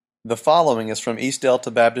The following is from East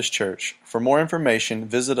Delta Baptist Church. For more information,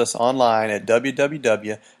 visit us online at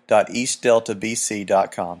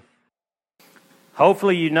www.eastdeltabc.com.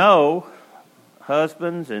 Hopefully you know,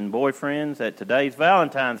 husbands and boyfriends, that today's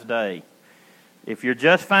Valentine's Day. If you're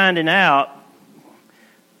just finding out,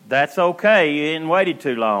 that's okay. You didn't waited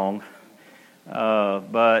too long.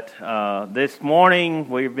 But this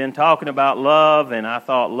morning we've been talking about love, and I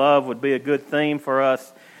thought love would be a good theme for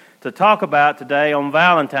us to talk about today on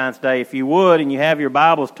Valentine's Day. If you would, and you have your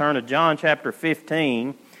Bibles, turn to John chapter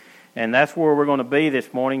 15, and that's where we're going to be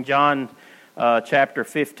this morning, John chapter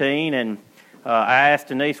 15. And I asked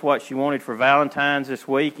Denise what she wanted for Valentine's this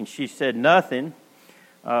week, and she said nothing.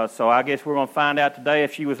 So I guess we're going to find out today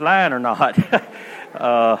if she was lying or not.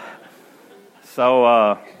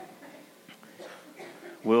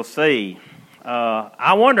 We'll see.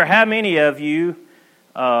 I wonder how many of you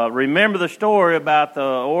remember the story about the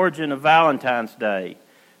origin of Valentine's Day.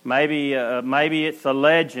 Maybe it's a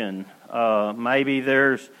legend. Maybe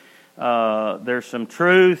there's some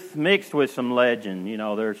truth mixed with some legend. You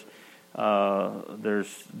know, there's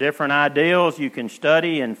different ideals you can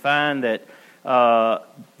study and find that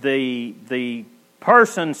the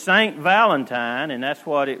person Saint Valentine, and that's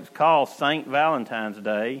what it's called, Saint Valentine's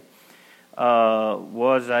Day,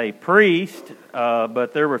 was a priest,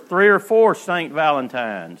 but there were 3 or 4 Saint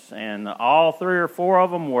Valentines, and all 3 or 4 of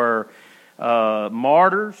them were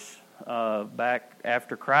martyrs back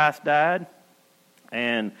after Christ died.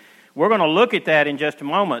 And we're going to look at that in just a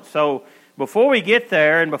moment. So before we get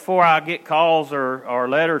there, and before I get calls or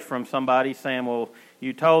letters from somebody saying, well,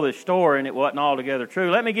 you told this story and it wasn't altogether true,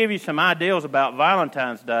 let me give you some ideas about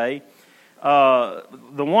Valentine's Day. The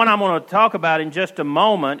one I'm going to talk about in just a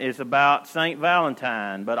moment is about St.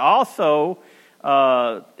 Valentine, but also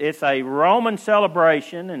it's a Roman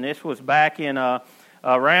celebration, and this was back in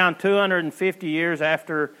around 250 years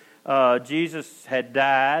after Jesus had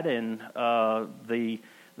died, and the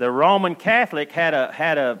Roman Catholic had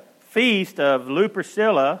a feast of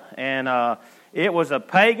Lupercilla, and it was a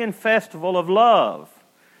pagan festival of love.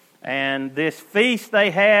 And this feast they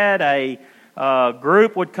had, a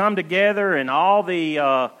group would come together, and all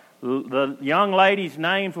the young ladies'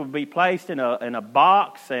 names would be placed in a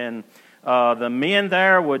box, and the men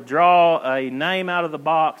there would draw a name out of the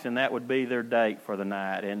box, and that would be their date for the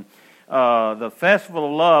night. And the Festival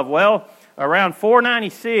of Love. Well, around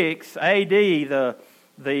 496 A.D., the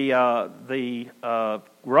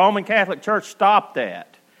Roman Catholic Church stopped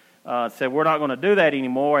that. Said we're not going to do that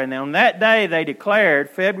anymore. And on that day, they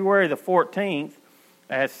declared February the 14th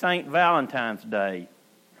as St. Valentine's Day.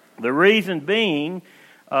 The reason being,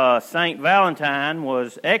 St. Valentine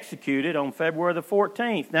was executed on February the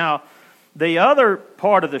 14th. Now, the other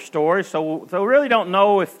part of the story, so we really don't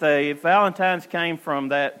know if the Valentines came from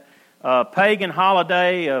that pagan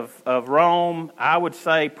holiday of Rome. I would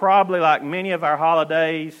say probably like many of our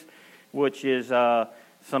holidays, which is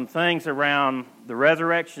some things around the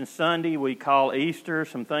Resurrection Sunday we call Easter,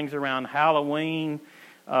 some things around Halloween,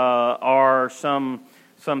 or some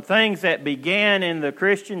things that began in the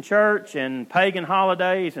Christian church and pagan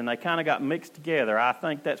holidays, and they kind of got mixed together. I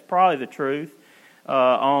think that's probably the truth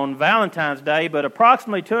on Valentine's Day. But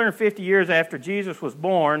approximately 250 years after Jesus was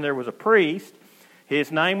born, there was a priest.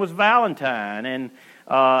 His name was Valentine, and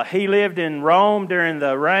he lived in Rome during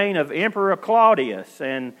the reign of Emperor Claudius.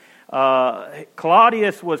 And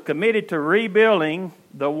Claudius was committed to rebuilding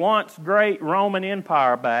the once great Roman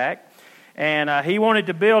Empire back, and he wanted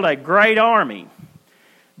to build a great army.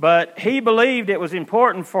 But he believed it was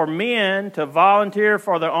important for men to volunteer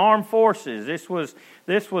for the armed forces. This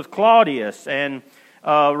was Claudius, and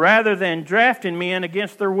rather than drafting men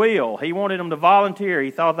against their will, he wanted them to volunteer. He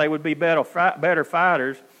thought they would be better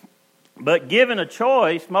fighters. But given a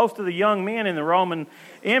choice, most of the young men in the Roman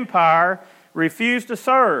Empire refused to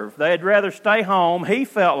serve. They'd rather stay home, he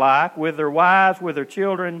felt like, with their wives, with their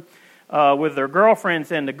children, with their girlfriends,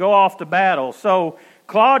 than to go off to battle. So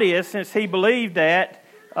Claudius, since he believed that,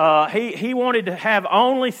 he wanted to have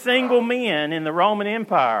only single men in the Roman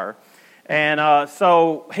Empire. And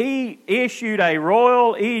so he issued a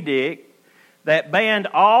royal edict that banned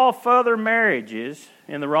all further marriages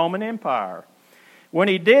in the Roman Empire. When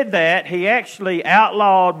he did that, he actually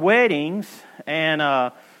outlawed weddings, and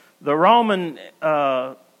the Roman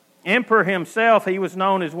emperor himself, he was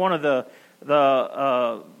known as one of the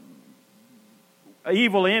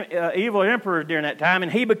evil emperor during that time,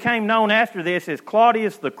 and he became known after this as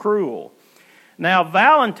Claudius the Cruel. Now,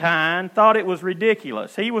 Valentine thought it was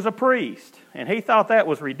ridiculous. He was a priest, and he thought that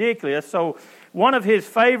was ridiculous, so one of his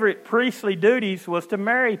favorite priestly duties was to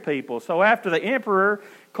marry people. So after the emperor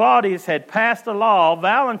Claudius had passed a law,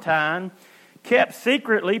 Valentine kept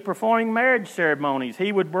secretly performing marriage ceremonies.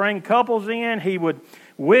 He would bring couples in. He would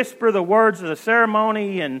whisper the words of the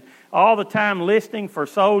ceremony and all the time listening for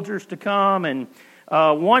soldiers to come. And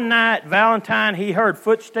one night, Valentine, he heard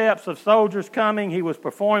footsteps of soldiers coming. He was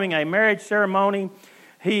performing a marriage ceremony.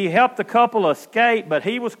 He helped the couple escape, but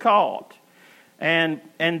he was caught. And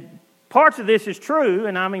parts of this is true,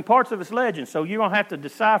 and I mean parts of it's legend, so you don't have to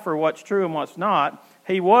decipher what's true and what's not.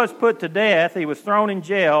 He was put to death. He was thrown in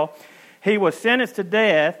jail. He was sentenced to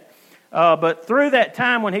death. But through that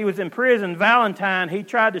time when he was in prison, Valentine, he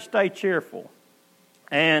tried to stay cheerful.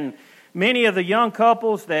 And many of the young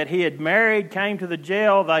couples that he had married came to the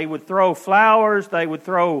jail. They would throw flowers. They would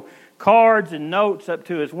throw cards and notes up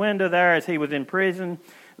to his window there as he was in prison.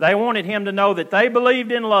 They wanted him to know that they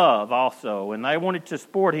believed in love also, and they wanted to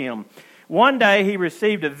support him. One day he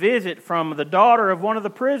received a visit from the daughter of one of the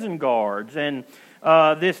prison guards, and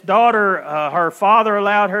this daughter, her father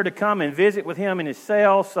allowed her to come and visit with him in his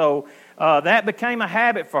cell, so that became a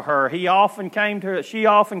habit for her. She often came to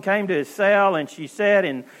his cell, and she said,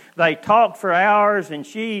 and they talked for hours, and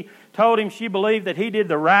she told him she believed that he did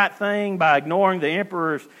the right thing by ignoring the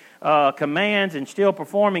emperor's commands and still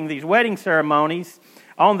performing these wedding ceremonies.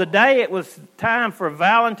 On the day it was time for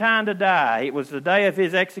Valentine to die, it was the day of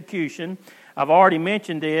his execution. I've already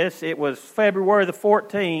mentioned this. It was February the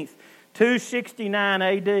 14th, 269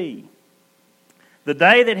 A.D. The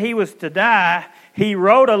day that he was to die, he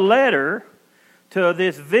wrote a letter to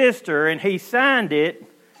this visitor, and he signed it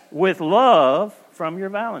with love from your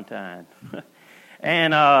Valentine.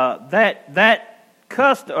 And the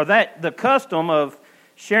custom of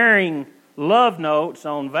sharing love notes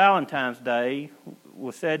on Valentine's Day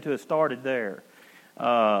was said to have started there,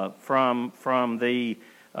 from the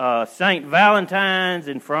Saint Valentine's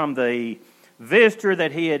and from the visitor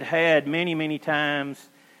that he had many, many times,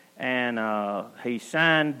 and he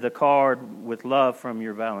signed the card with love from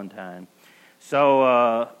your Valentine.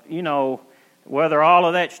 So, whether all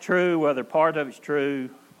of that's true, whether part of it's true,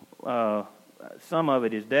 some of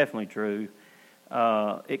it is definitely true.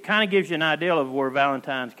 It kind of gives you an idea of where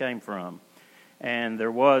Valentine's came from. And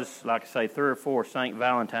there was, like I say, 3 or 4 St.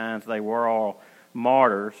 Valentines. They were all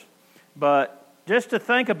martyrs. But just to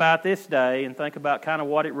think about this day and think about kind of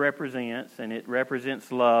what it represents, and it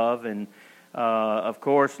represents love. And, of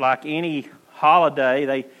course, like any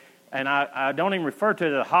holiday, I don't even refer to it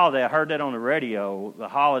as a holiday. I heard that on the radio, the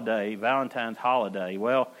holiday, Valentine's holiday.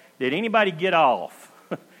 Well, did anybody get off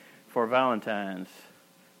for Valentine's?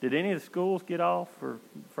 Did any of the schools get off for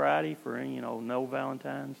Friday for no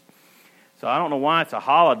Valentine's? So I don't know why it's a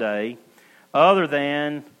holiday, other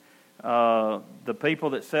than the people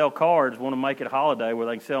that sell cards want to make it a holiday where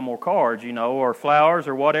they can sell more cards, or flowers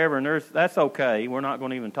or whatever, and that's okay. We're not going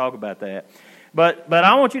to even talk about that. But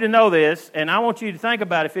I want you to know this, and I want you to think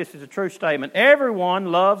about if this is a true statement.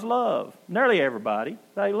 Everyone loves love. Nearly everybody.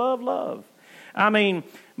 They love love. I mean,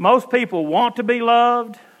 most people want to be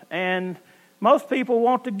loved, and most people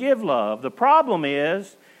want to give love. The problem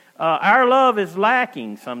is our love is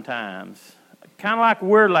lacking sometimes, kind of like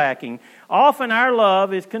we're lacking. Often our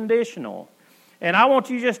love is conditional. And I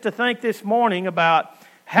want you just to think this morning about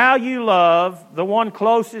how you love the one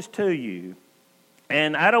closest to you.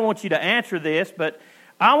 And I don't want you to answer this, but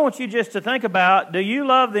I want you just to think about, do you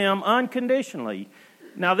love them unconditionally?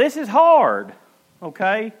 Now, this is hard,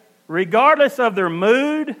 okay? Regardless of their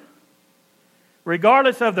mood,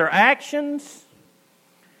 regardless of their actions,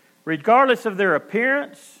 regardless of their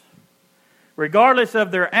appearance, regardless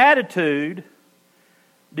of their attitude,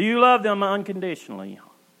 do you love them unconditionally?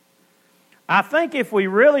 I think if we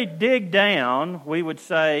really dig down, we would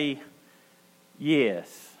say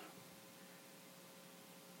yes.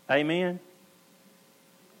 Amen?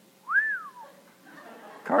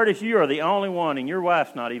 Curtis, you are the only one, and your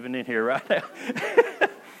wife's not even in here right now.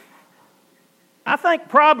 I think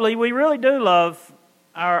probably we really do love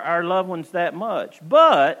our loved ones that much.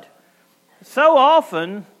 But so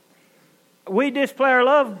often we display our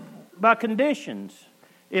love by conditions.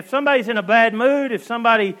 If somebody's in a bad mood, if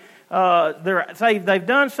somebody, say they've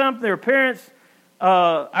done something, their appearance,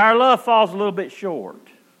 our love falls a little bit short.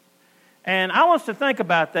 And I want us to think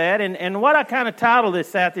about that. And what I kind of titled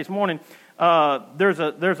this at this morning, there's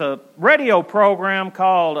a radio program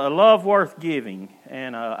called A Love Worth Giving.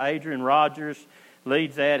 And Adrian Rogers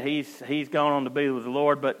leads that. He's gone on to be with the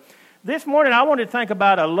Lord. But this morning I wanted to think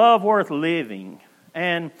about a love worth living.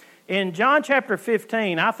 And in John chapter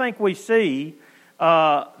 15, I think we see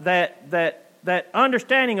that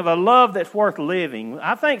understanding of a love that's worth living.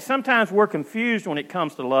 I think sometimes we're confused when it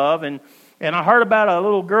comes to love. And I heard about a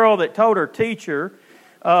little girl that told her teacher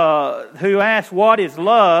who asked, "What is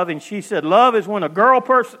love?" And she said, "Love is when a girl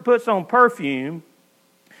puts on perfume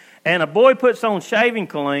and a boy puts on shaving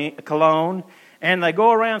cologne and they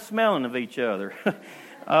go around smelling of each other."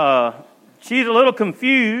 She's a little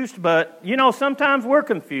confused, but, sometimes we're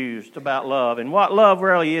confused about love and what love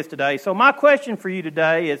really is today. So my question for you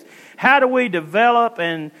today is, how do we develop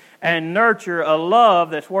and nurture a love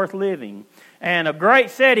that's worth living? And a great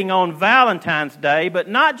setting on Valentine's Day, but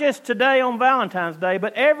not just today on Valentine's Day,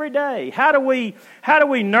 but every day. How do we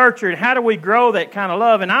nurture and how do we grow that kind of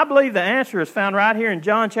love? And I believe the answer is found right here in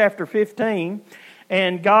John chapter 15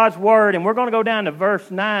 and God's Word. And we're going to go down to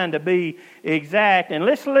verse 9 to be exact. And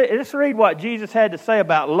let's read what Jesus had to say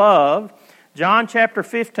about love. John chapter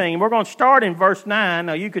 15. We're going to start in verse 9.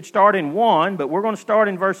 Now, you could start in 1, but we're going to start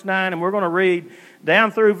in verse 9, and we're going to read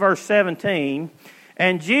down through verse 17.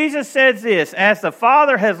 And Jesus says this, "As the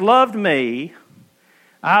Father has loved me,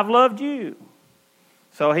 I've loved you."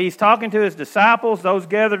 So he's talking to his disciples, those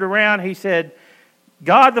gathered around. He said,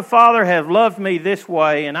 "God the Father has loved me this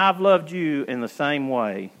way, and I've loved you in the same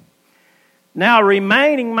way. Now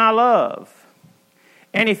remain in my love.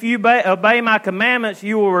 And if you obey my commandments,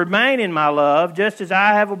 you will remain in my love, just as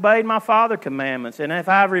I have obeyed my Father's commandments, and if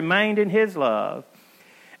I've remained in his love.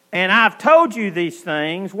 And I've told you these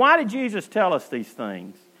things." Why did Jesus tell us these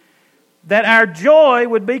things? That our joy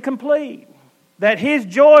would be complete. That his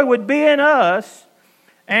joy would be in us,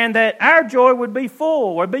 and that our joy would be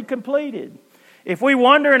full or be completed. If we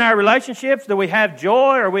wonder in our relationships, do we have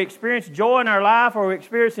joy, or we experience joy in our life, or are we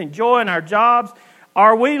experiencing joy in our jobs?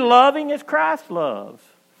 Are we loving as Christ loves?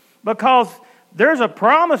 Because there's a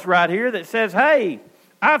promise right here that says, hey,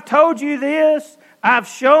 I've told you this, I've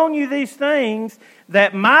shown you these things,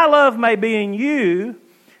 that my love may be in you,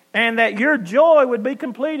 and that your joy would be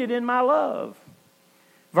completed in my love.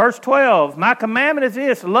 Verse 12, "My commandment is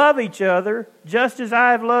this, love each other just as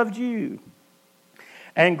I have loved you.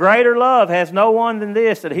 And greater love has no one than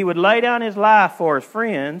this, that he would lay down his life for his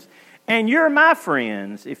friends. And you're my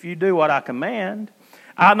friends if you do what I command.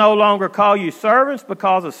 I no longer call you servants,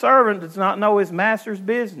 because a servant does not know his master's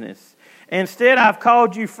business. Instead, I've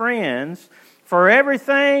called you friends, for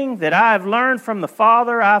everything that I have learned from the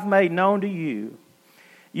Father I've made known to you.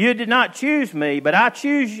 You did not choose me, but I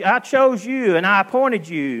chose you, and I appointed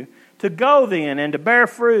you to go then and to bear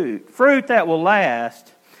fruit that will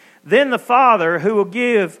last. Then the Father, who will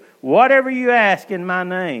give whatever you ask in my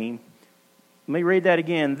name." Let me read that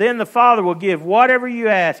again. "Then the Father will give whatever you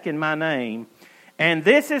ask in my name. And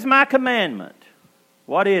this is my commandment."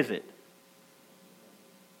 What is it?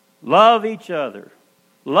 Love each other.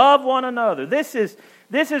 Love one another. This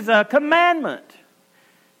is a commandment.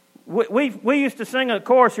 We used to sing a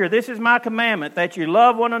chorus here. "This is my commandment, that you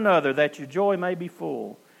love one another, that your joy may be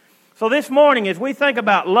full." So this morning, as we think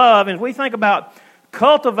about love, and we think about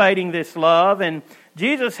cultivating this love, and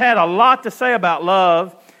Jesus had a lot to say about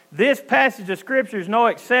love, this passage of Scripture is no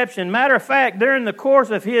exception. Matter of fact, during the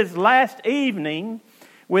course of his last evening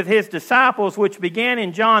with his disciples, which began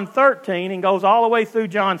in John 13 and goes all the way through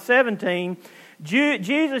John 17,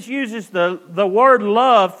 Jesus uses the word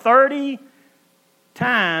love 30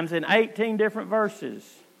 times in 18 different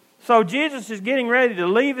verses. So Jesus is getting ready to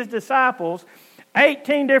leave his disciples.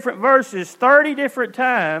 18 different verses, 30 different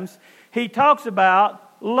times, he talks about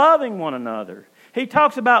loving one another. He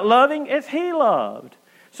talks about loving as he loved.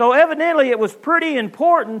 So evidently it was pretty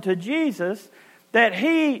important to Jesus that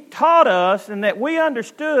he taught us and that we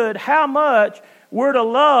understood how much we're to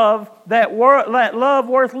love that love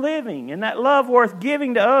worth living and that love worth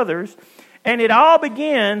giving to others. And it all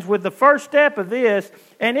begins with the first step of this,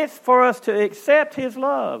 and it's for us to accept his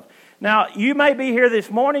love. Now, you may be here this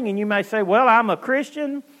morning and you may say, well, I'm a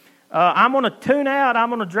Christian. I'm going to tune out. I'm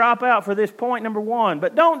going to drop out for this point number 1.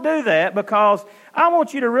 But don't do that, because I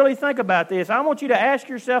want you to really think about this. I want you to ask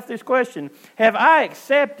yourself this question. Have I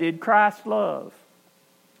accepted Christ's love?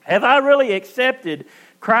 Have I really accepted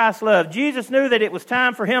Christ's love? Jesus knew that it was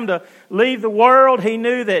time for him to leave the world. He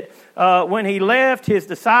knew that when he left, his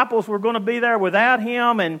disciples were going to be there without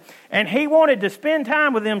him. And he wanted to spend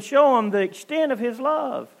time with them, show them the extent of his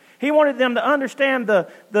love. He wanted them to understand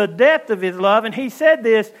the depth of his love. And he said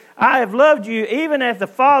this, "I have loved you even as the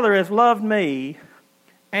Father has loved me,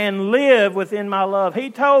 and live within my love." He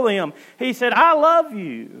told them, he said, "I love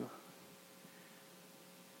you."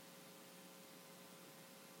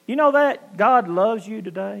 You know that God loves you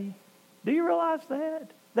today? Do you realize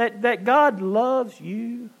that? That God loves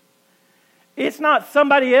you? It's not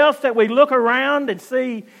somebody else that we look around and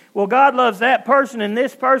see, well, God loves that person and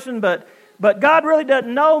this person, but God really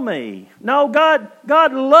doesn't know me. No, God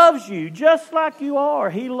loves you just like you are.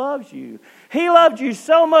 He loves you. He loved you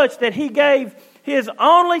so much that he gave His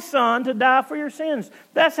only Son to die for your sins.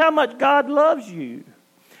 That's how much God loves you.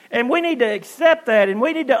 And we need to accept that, and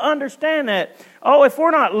we need to understand that. Oh, if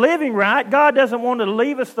we're not living right, God doesn't want to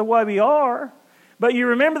leave us the way we are. But you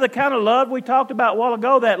remember the kind of love we talked about a while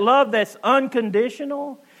ago, that love that's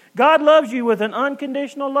unconditional? God loves you with an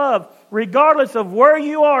unconditional love. Regardless of where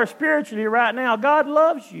you are spiritually right now, God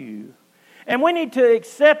loves you. And we need to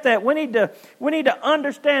accept that. We need to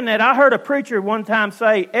understand that. I heard a preacher one time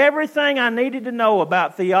say, everything I needed to know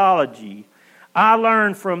about theology, I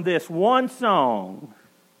learned from this one song.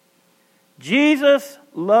 Jesus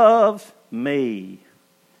loves me.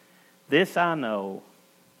 This I know,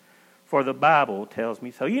 for the Bible tells me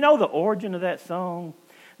so. You know the origin of that song?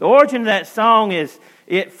 The origin of that song is,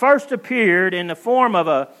 it first appeared in the form of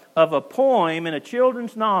a poem in a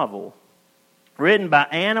children's novel written by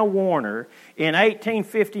Anna Warner in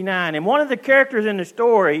 1859. And one of the characters in the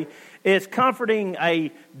story is comforting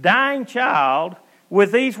a dying child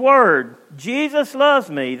with these words, Jesus loves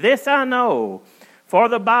me, this I know, for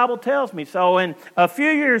the Bible tells me so. And a few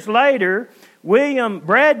years later, William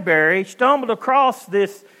Bradbury stumbled across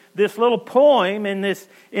this little poem in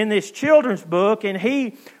this children's book, and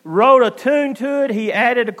he wrote a tune to it. He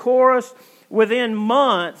added a chorus. Within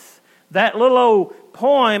months, that little old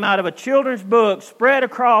poem out of a children's book spread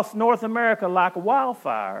across North America like a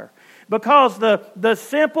wildfire. Because the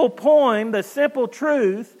simple poem, the simple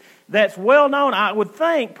truth that's well known, I would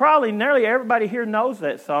think probably nearly everybody here knows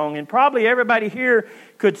that song, and probably everybody here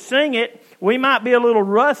could sing it. We might be a little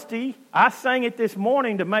rusty. I sang it this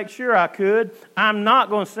morning to make sure I could. I'm not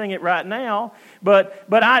going to sing it right now, but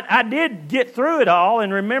I did get through it all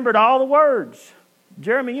and remembered all the words.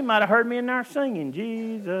 Jeremy, you might have heard me in there singing,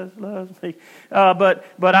 Jesus loves me. But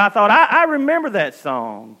I thought, I remember that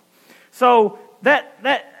song. So that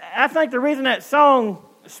I think the reason that song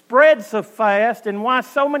spread so fast and why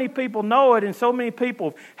so many people know it and so many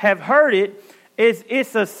people have heard it is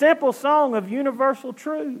it's a simple song of universal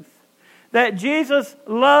truth. That Jesus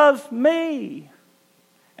loves me.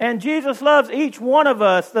 And Jesus loves each one of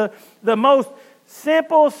us. The most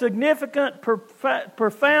simple, significant,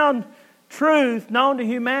 profound truth known to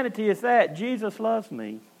humanity is that Jesus loves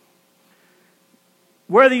me.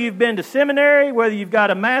 Whether you've been to seminary, whether you've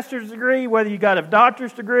got a master's degree, whether you've got a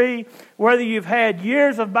doctor's degree, whether you've had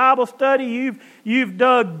years of Bible study, you've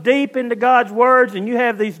dug deep into God's words and you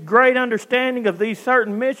have this great understanding of these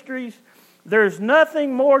certain mysteries, there's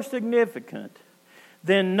nothing more significant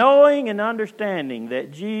than knowing and understanding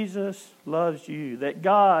that Jesus loves you, that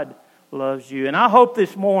God loves you. And I hope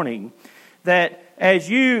this morning that as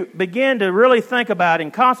you begin to really think about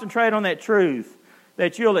and concentrate on that truth,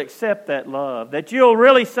 that you'll accept that love, that you'll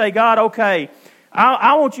really say, God, okay,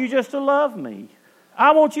 I want you just to love me.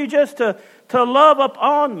 I want you just to love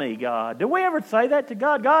upon me, God. Do we ever say that to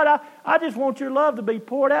God? God, I just want your love to be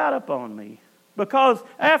poured out upon me. Because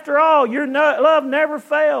after all, your love never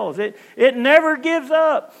fails. It never gives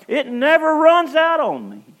up. It never runs out on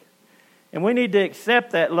me. And we need to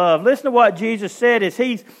accept that love. Listen to what Jesus said as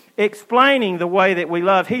He's explaining the way that we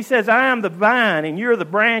love. He says, I am the vine and you're the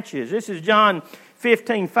branches. This is John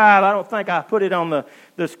 15:5. I don't think I put it on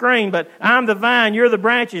the screen, but I'm the vine, you're the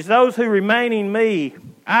branches. Those who remain in me,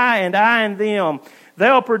 I in them,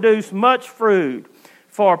 they'll produce much fruit.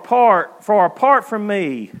 For apart from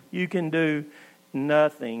me, you can do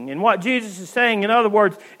nothing. And what Jesus is saying, in other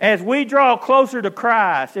words, as we draw closer to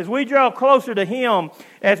Christ, as we draw closer to Him,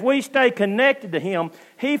 as we stay connected to Him,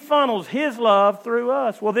 He funnels His love through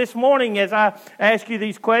us. Well, this morning, as I ask you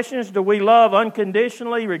these questions, do we love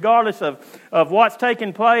unconditionally, regardless of what's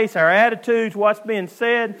taking place, our attitudes, what's being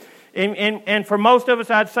said? And for most of us,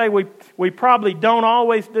 I'd say we probably don't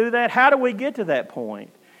always do that. How do we get to that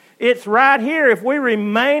point? It's right here. If we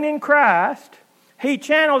remain in Christ, He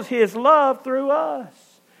channels His love through us.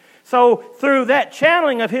 So through that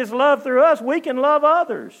channeling of His love through us, we can love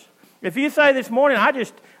others. If you say this morning,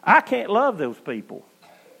 I can't love those people.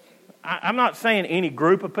 I'm not saying any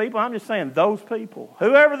group of people. I'm just saying those people.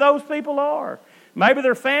 Whoever those people are. Maybe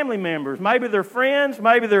they're family members. Maybe they're friends.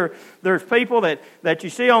 Maybe there's people that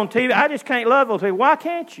you see on TV. I just can't love those people. Why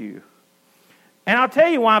can't you? And I'll tell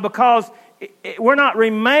you why. Because we're not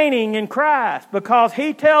remaining in Christ. Because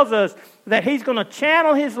He tells us that He's going to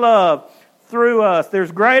channel His love through us.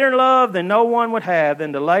 There's greater love than no one would have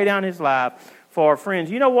than to lay down His life for our friends.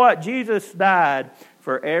 You know what? Jesus died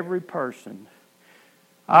for every person.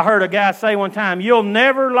 I heard a guy say one time, you'll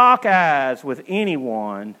never lock eyes with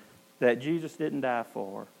anyone that Jesus didn't die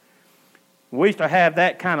for. We used to have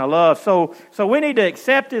that kind of love. So we need to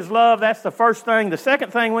accept His love. That's the first thing. The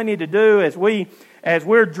second thing we need to do as we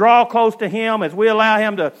draw close to Him, as we allow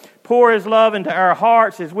Him to pour His love into our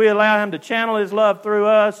hearts, as we allow Him to channel His love through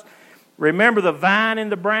us, remember the vine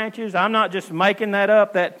and the branches. I'm not just making that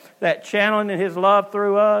up, that channeling His love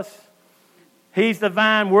through us. He's the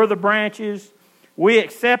vine, we're the branches. We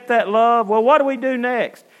accept that love. Well, what do we do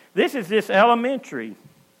next? This is just elementary.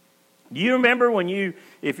 Do you remember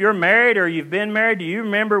if you're married or you've been married, do you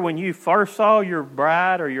remember when you first saw your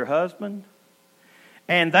bride or your husband?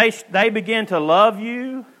 And they began to love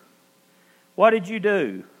you? What did you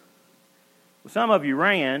do? Well, some of you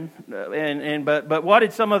ran, but what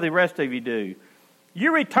did some of the rest of you do?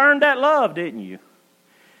 You returned that love, didn't you?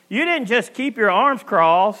 You didn't just keep your arms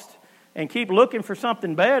crossed and keep looking for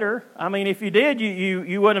something better. I mean, if you did,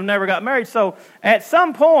 you would have never got married. So at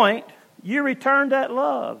some point, you returned that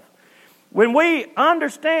love. When we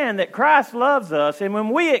understand that Christ loves us, and when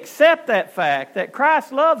we accept that fact that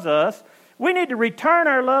Christ loves us, we need to return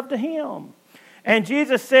our love to Him. And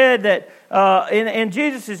Jesus said that in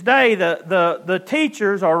Jesus' day, the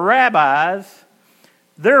teachers or rabbis,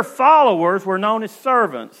 their followers were known as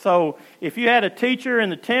servants. So if you had a teacher in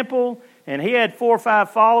the temple and he had 4 or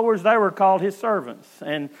 5 followers, they were called his servants.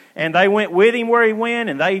 And they went with him where he went,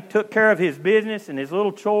 and they took care of his business and his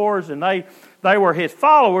little chores, and they were his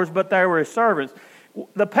followers, but they were his servants.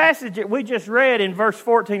 The passage that we just read in verse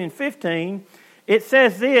 14 and 15, it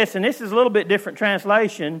says this, and this is a little bit different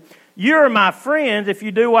translation. You are my friends if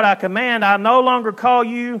you do what I command. I no longer call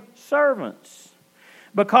you servants,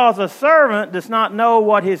 because a servant does not know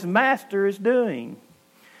what his master is doing.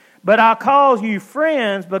 But I call you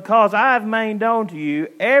friends because I have made known to you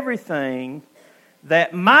everything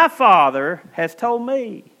that my Father has told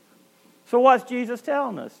me. So what's Jesus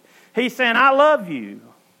telling us? He's saying, I love you.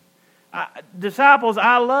 Disciples,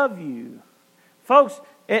 I love you. Folks,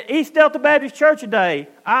 at East Delta Baptist Church today,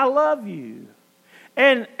 I love you.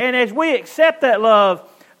 And as we accept that love,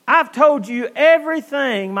 I've told you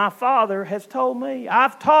everything my Father has told me.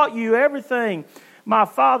 I've taught you everything my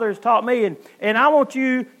Father has taught me. And I want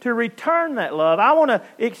you to return that love. I want to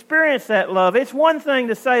experience that love. It's one thing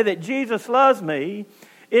to say that Jesus loves me.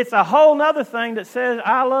 It's a whole other thing that says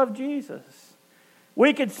I love Jesus.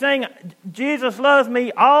 We could sing Jesus loves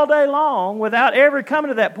me all day long without ever coming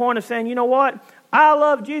to that point of saying, you know what? I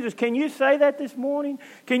love Jesus. Can you say that this morning?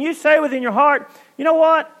 Can you say within your heart, you know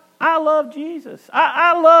what? I love Jesus.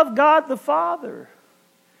 I love God the Father.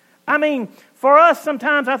 I mean, for us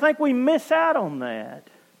sometimes I think we miss out on that.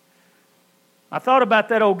 I thought about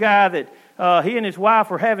that old guy that he and his wife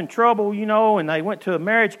were having trouble, you know, and they went to a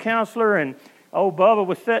marriage counselor, and old Bubba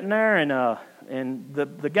was sitting there, and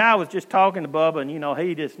the guy was just talking to Bubba, and, you know,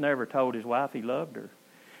 he just never told his wife he loved her.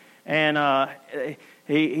 And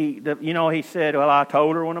he said, well, I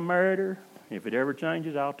told her when I married her. If it ever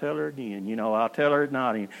changes, I'll tell her again. You know, I'll tell her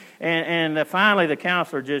not again. And finally the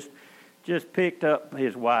counselor just picked up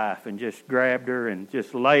his wife and just grabbed her and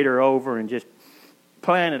just laid her over and just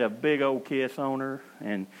planted a big old kiss on her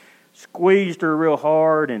and squeezed her real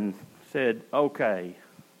hard and said, okay,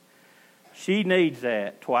 she needs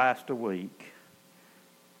that twice a week.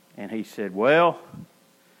 And he said, well,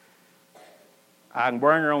 I can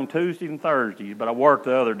bring her on Tuesdays and Thursdays, but I work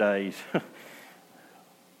the other days.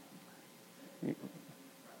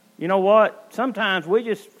 You know what? Sometimes we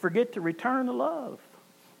just forget to return the love.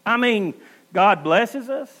 I mean, God blesses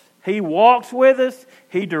us. He walks with us.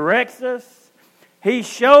 He directs us. He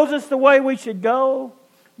shows us the way we should go.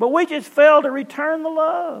 But we just fail to return the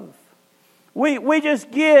love. We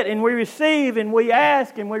just get and we receive and we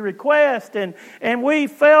ask and we request and we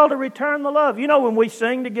fail to return the love. You know, when we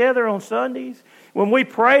sing together on Sundays, when we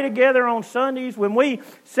pray together on Sundays, when we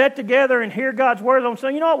sit together and hear God's Word on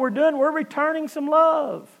Sunday, you know what we're doing? We're returning some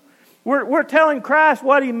love. We're telling Christ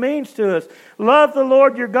what He means to us. Love the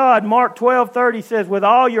Lord your God. Mark 12:30 says, with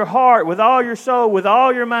all your heart, with all your soul, with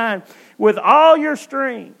all your mind, with all your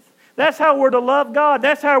strength. That's how we're to love God.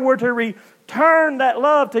 That's how we're to return that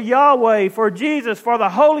love to Yahweh, for Jesus, for the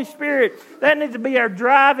Holy Spirit. That needs to be our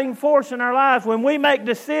driving force in our lives. When we make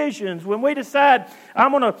decisions, when we decide, I'm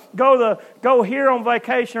going to go here on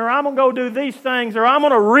vacation, or I'm going to go do these things, or I'm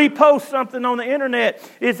going to repost something on the internet,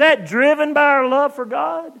 is that driven by our love for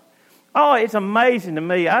God? Oh, it's amazing to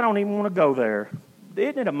me. I don't even want to go there.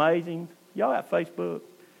 Isn't it amazing? Y'all have Facebook.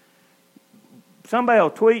 Somebody will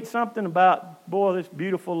tweet something about, boy, this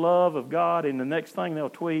beautiful love of God, and the next thing they'll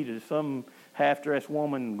tweet is some half-dressed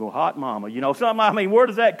woman and go, hot mama. You know, something. I mean, where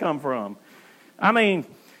does that come from? I mean,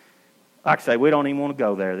 like I say, we don't even want to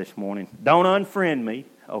go there this morning. Don't unfriend me,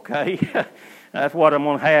 okay? That's what I'm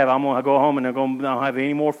going to have. I'm going to go home and I don't have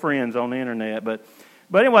any more friends on the internet. But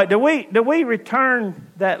anyway, do we return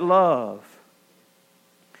that love?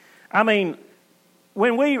 I mean,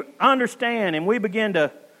 when we understand and we begin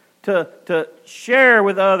to share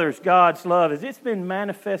with others God's love, has it been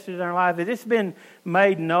manifested in our life? Has it been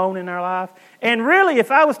made known in our life? And really,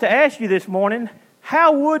 if I was to ask you this morning,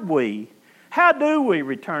 how would we? How do we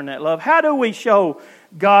return that love? How do we show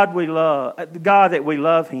God that we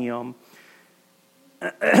love Him?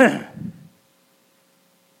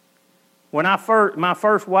 When my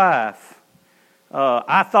first wife,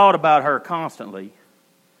 I thought about her constantly.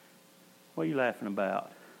 What are you laughing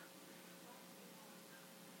about?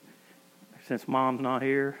 Since Mom's not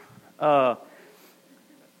here, I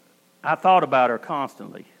thought about her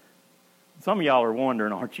constantly. Some of y'all are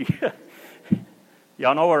wondering, aren't you?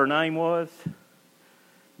 Y'all know what her name was?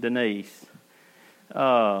 Denise.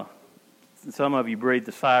 Some of you breathed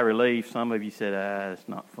a sigh of relief. Some of you said, it's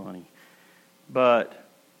not funny. But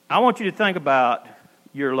I want you to think about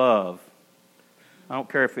your love. I don't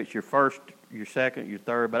care if it's your first, your second, your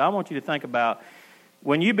third, but I want you to think about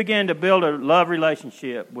when you begin to build a love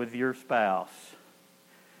relationship with your spouse.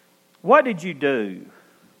 What did you do?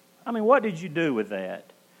 I mean, what did you do with that?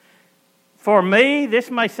 For me, this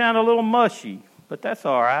may sound a little mushy, but that's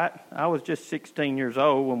all right. I was just 16 years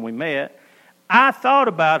old when we met. I thought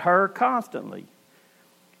about her constantly.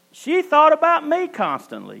 She thought about me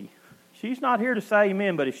constantly. She's not here to say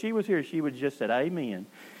amen, but if she was here, she would just said amen.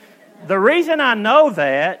 The reason I know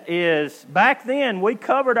that is back then we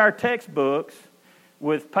covered our textbooks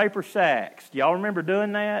with paper sacks. Do y'all remember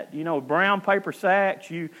doing that? You know, brown paper sacks.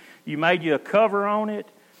 You made you a cover on it.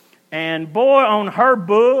 And boy, on her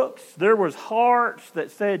books, there was hearts that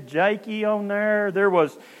said Jakey on there. There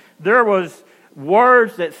was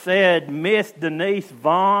words that said Miss Denise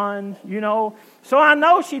Vaughn, you know. So I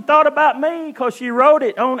know she thought about me because she wrote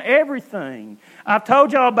it on everything. I've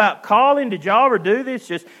told y'all about calling. Did y'all ever do this?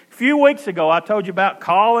 Just a few weeks ago, I told you about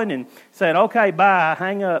calling and saying, okay, bye,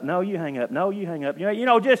 hang up. No, you hang up. No, you hang up. You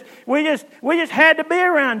know, we just had to be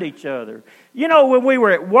around each other. You know, when we were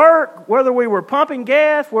at work, whether we were pumping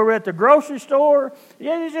gas, whether we were at the grocery store,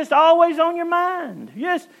 it's just always on your mind.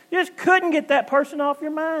 You just couldn't get that person off your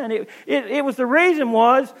mind. It was the reason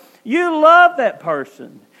was you loved that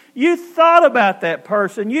person. You thought about that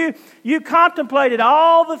person. You contemplated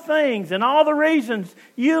all the things and all the reasons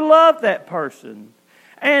you loved that person.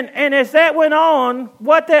 And as that went on,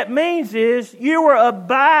 what that means is you were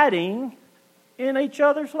abiding in each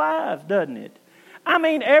other's lives, doesn't it? I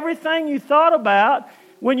mean, everything you thought about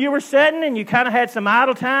when you were sitting and you kind of had some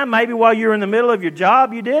idle time, maybe while you were in the middle of your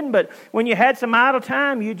job you didn't, but when you had some idle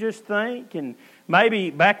time, you just think. And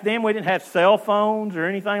maybe back then we didn't have cell phones or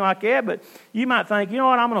anything like that, but you might think, you know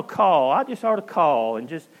what, I'm going to call. I just ought to call and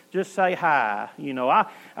just say hi. You know,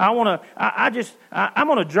 I'm going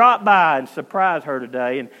to drop by and surprise her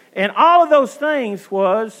today. And all of those things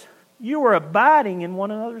was you were abiding in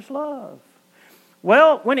one another's love.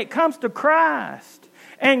 Well, when it comes to Christ,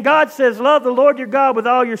 and God says, love the Lord your God with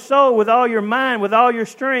all your soul, with all your mind, with all your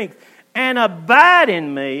strength, and abide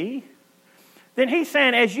in me, then He's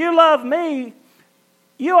saying, as you love me,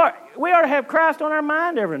 we ought to have Christ on our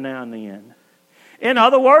mind every now and then. In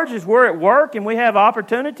other words, as we're at work and we have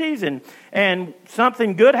opportunities and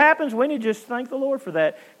something good happens, we need to just thank the Lord for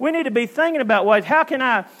that. We need to be thinking about ways, how can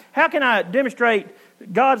I demonstrate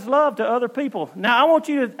God's love to other people? Now, I want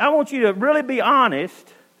you to really be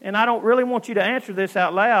honest, and I don't really want you to answer this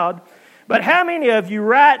out loud, but how many of you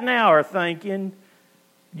right now are thinking,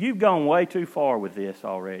 you've gone way too far with this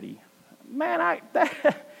already? Man,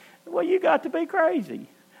 well, you got to be crazy.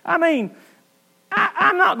 I mean,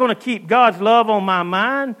 I'm not going to keep God's love on my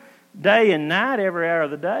mind day and night, every hour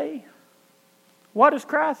of the day. What does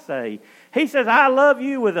Christ say? He says, I love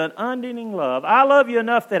you with an unending love. I love you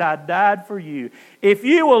enough that I died for you. If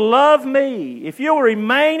you will love me, if you will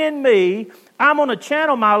remain in me, I'm going to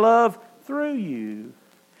channel my love through you.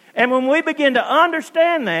 And when we begin to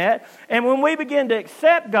understand that, and when we begin to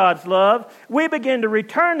accept God's love, we begin to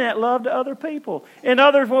return that love to other people. In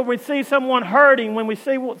others, when we see someone hurting, when we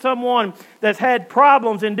see someone that's had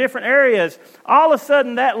problems in different areas, all of a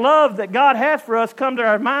sudden that love that God has for us comes to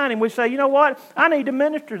our mind, and we say, you know what? I need to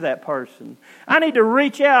minister to that person. I need to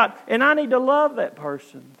reach out, and I need to love that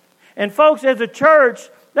person. And folks, as a church,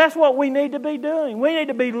 that's what we need to be doing. We need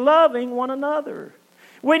to be loving one another.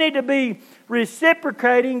 We need to be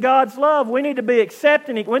reciprocating God's love. We need to be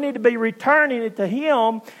accepting it. We need to be returning it to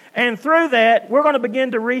Him. And through that, we're going to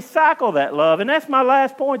begin to recycle that love. And that's my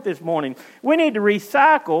last point this morning. We need to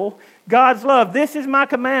recycle God's love. This is my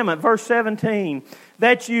commandment, verse 17,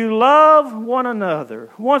 that you love one another.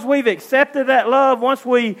 Once we've accepted that love, once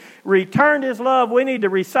we returned His love, we need to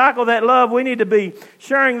recycle that love. We need to be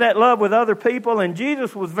sharing that love with other people. And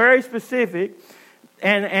Jesus was very specific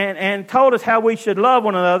and told us how we should love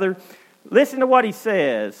one another. Listen to what He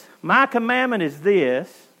says. My commandment is this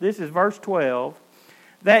is verse 12,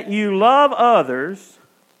 that you love others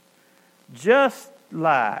just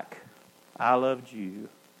like I loved you.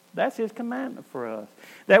 That's His commandment for us.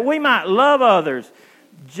 That we might love others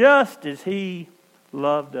just as He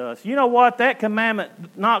loved us. You know what? That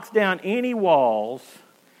commandment knocks down any walls,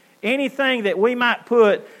 anything that we might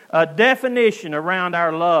put a definition around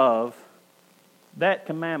our love. That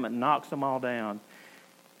commandment knocks them all down.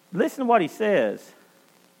 Listen to what He says.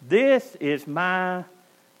 This is my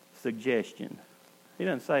suggestion. He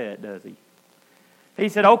doesn't say that, does He? He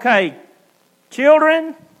said, okay,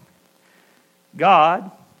 children,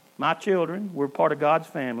 God, my children, we're part of God's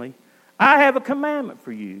family. I have a commandment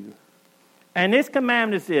for you. And this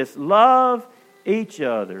commandment is this: love each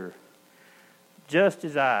other just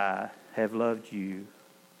as I have loved you.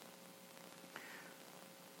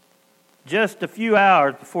 Just a few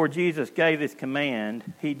hours before Jesus gave this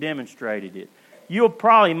command, He demonstrated it.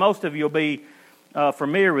 Most of you will be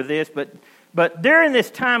familiar with this, but during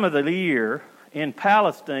this time of the year in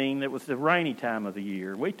Palestine, it was the rainy time of the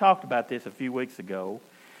year. We talked about this a few weeks ago.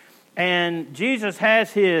 And Jesus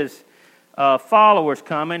has His followers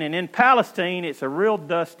coming, and in Palestine, it's a real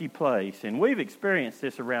dusty place. And we've experienced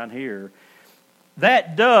this around here.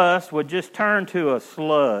 That dust would just turn to a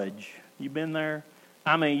sludge. You been there?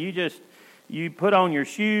 I mean, you put on your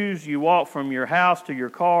shoes, you walk from your house to your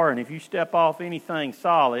car, and if you step off anything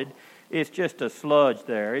solid, it's just a sludge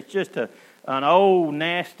there. It's just an old,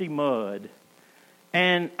 nasty mud.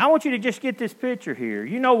 And I want you to just get this picture here.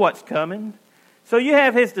 You know what's coming. So you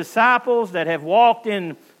have His disciples that have walked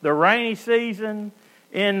in the rainy season,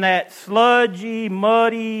 in that sludgy,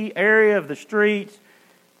 muddy area of the streets,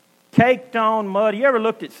 caked on mud. You ever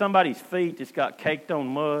looked at somebody's feet that's got caked on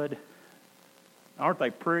mud? Aren't they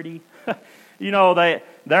pretty? You know,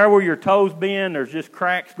 there where your toes bend, there's just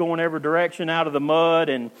cracks going every direction out of the mud,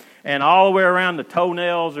 and all the way around the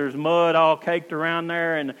toenails, there's mud all caked around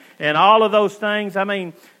there, and all of those things. I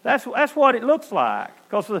mean, that's what it looks like.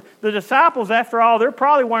 Because the disciples, after all, they're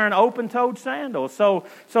probably wearing open-toed sandals. So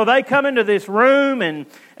they come into this room, and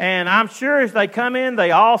I'm sure as they come in,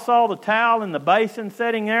 they all saw the towel in the basin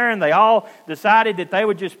sitting there, and they all decided that they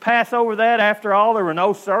would just pass over that. After all, there were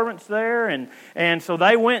no servants there, and so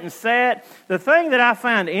they went and sat. The thing that I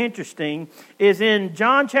find interesting is in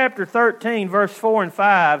John chapter 13, verse 4 and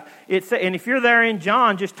 5, and if you're there in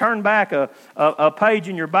John, just turn back a page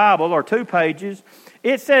in your Bible, or 2 pages.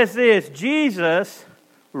 It says this: Jesus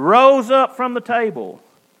rose up from the table.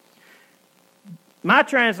 My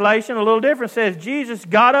translation, a little different, says Jesus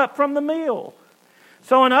got up from the meal.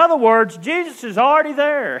 So in other words, Jesus is already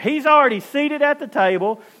there. He's already seated at the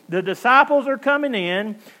table. The disciples are coming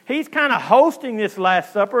in. He's kind of hosting this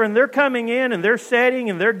Last Supper, and they're coming in, and they're sitting,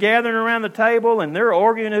 and they're gathering around the table, and they're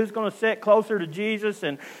arguing who's going to sit closer to Jesus,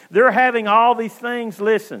 and they're having all these things.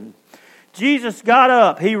 Listen. Jesus got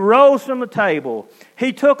up. He rose from the table.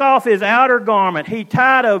 He took off his outer garment. He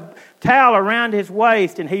tied a towel around his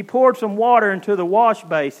waist, and he poured some water into the wash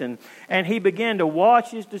basin, and he began to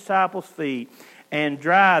wash his disciples' feet and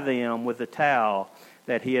dry them with the towel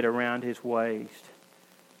that he had around his waist.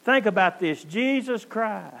 Think about this. Jesus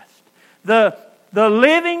Christ, the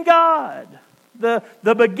living God,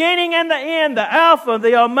 the beginning and the end, the Alpha,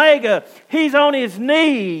 the Omega, He's on His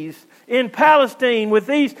knees in Palestine with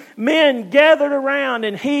these men gathered around,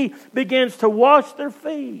 and He begins to wash their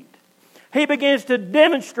feet. He begins to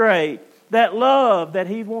demonstrate that love that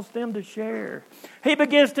He wants them to share. He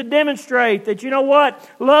begins to demonstrate that, you know what?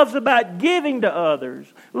 Love's about giving to others.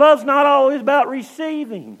 Love's not always about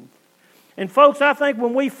receiving. And folks, I think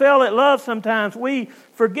when we fail at love sometimes, we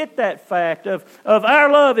forget that fact of our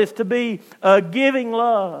love is to be a giving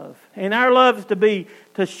love. And our love is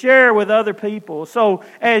to share with other people. So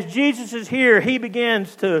as Jesus is here, He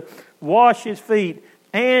begins to wash His feet.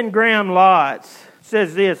 Anne Graham Lotz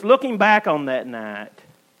says this: looking back on that night,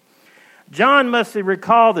 John must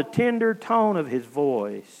recall the tender tone of his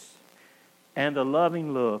voice and the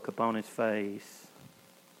loving look upon his face,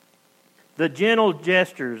 the gentle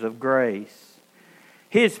gestures of grace,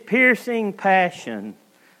 his piercing passion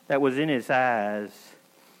that was in his eyes,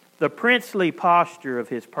 the princely posture of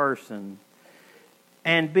his person,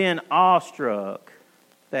 and been awestruck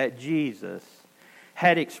that Jesus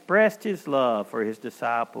had expressed His love for His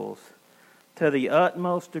disciples to the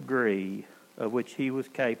utmost degree of which He was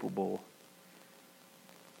capable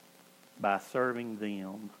by serving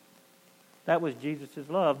them. That was Jesus'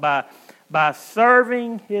 love. By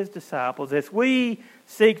serving his disciples, as we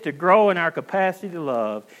seek to grow in our capacity to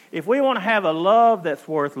love, if we want to have a love that's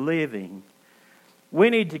worth living, we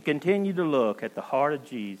need to continue to look at the heart of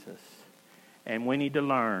Jesus, and we need to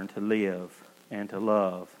learn to live and to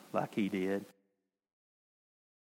love like he did.